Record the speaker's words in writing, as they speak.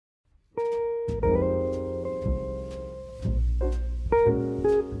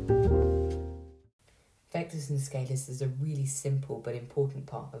and scalars is a really simple but important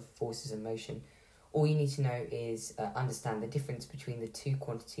part of forces and motion. All you need to know is understand the difference between the two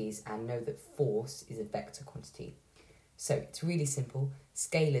quantities and know that force is a vector quantity. So it's really simple.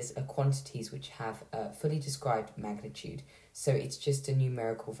 Scalars are quantities which have a fully described magnitude, so it's just a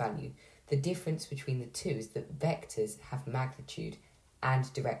numerical value. The difference between the two is that vectors have magnitude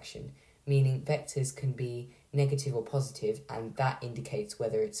and direction, meaning vectors can be negative or positive, and that indicates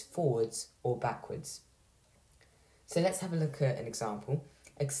whether it's forwards or backwards. So let's have a look at an example.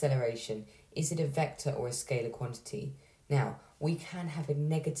 Acceleration. Is it a vector or a scalar quantity? Now, we can have a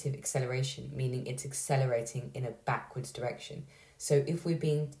negative acceleration, meaning it's accelerating in a backwards direction. So if we're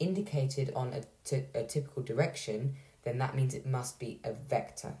being indicated on a typical direction, then that means it must be a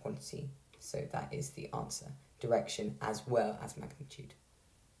vector quantity. So that is the answer, direction as well as magnitude.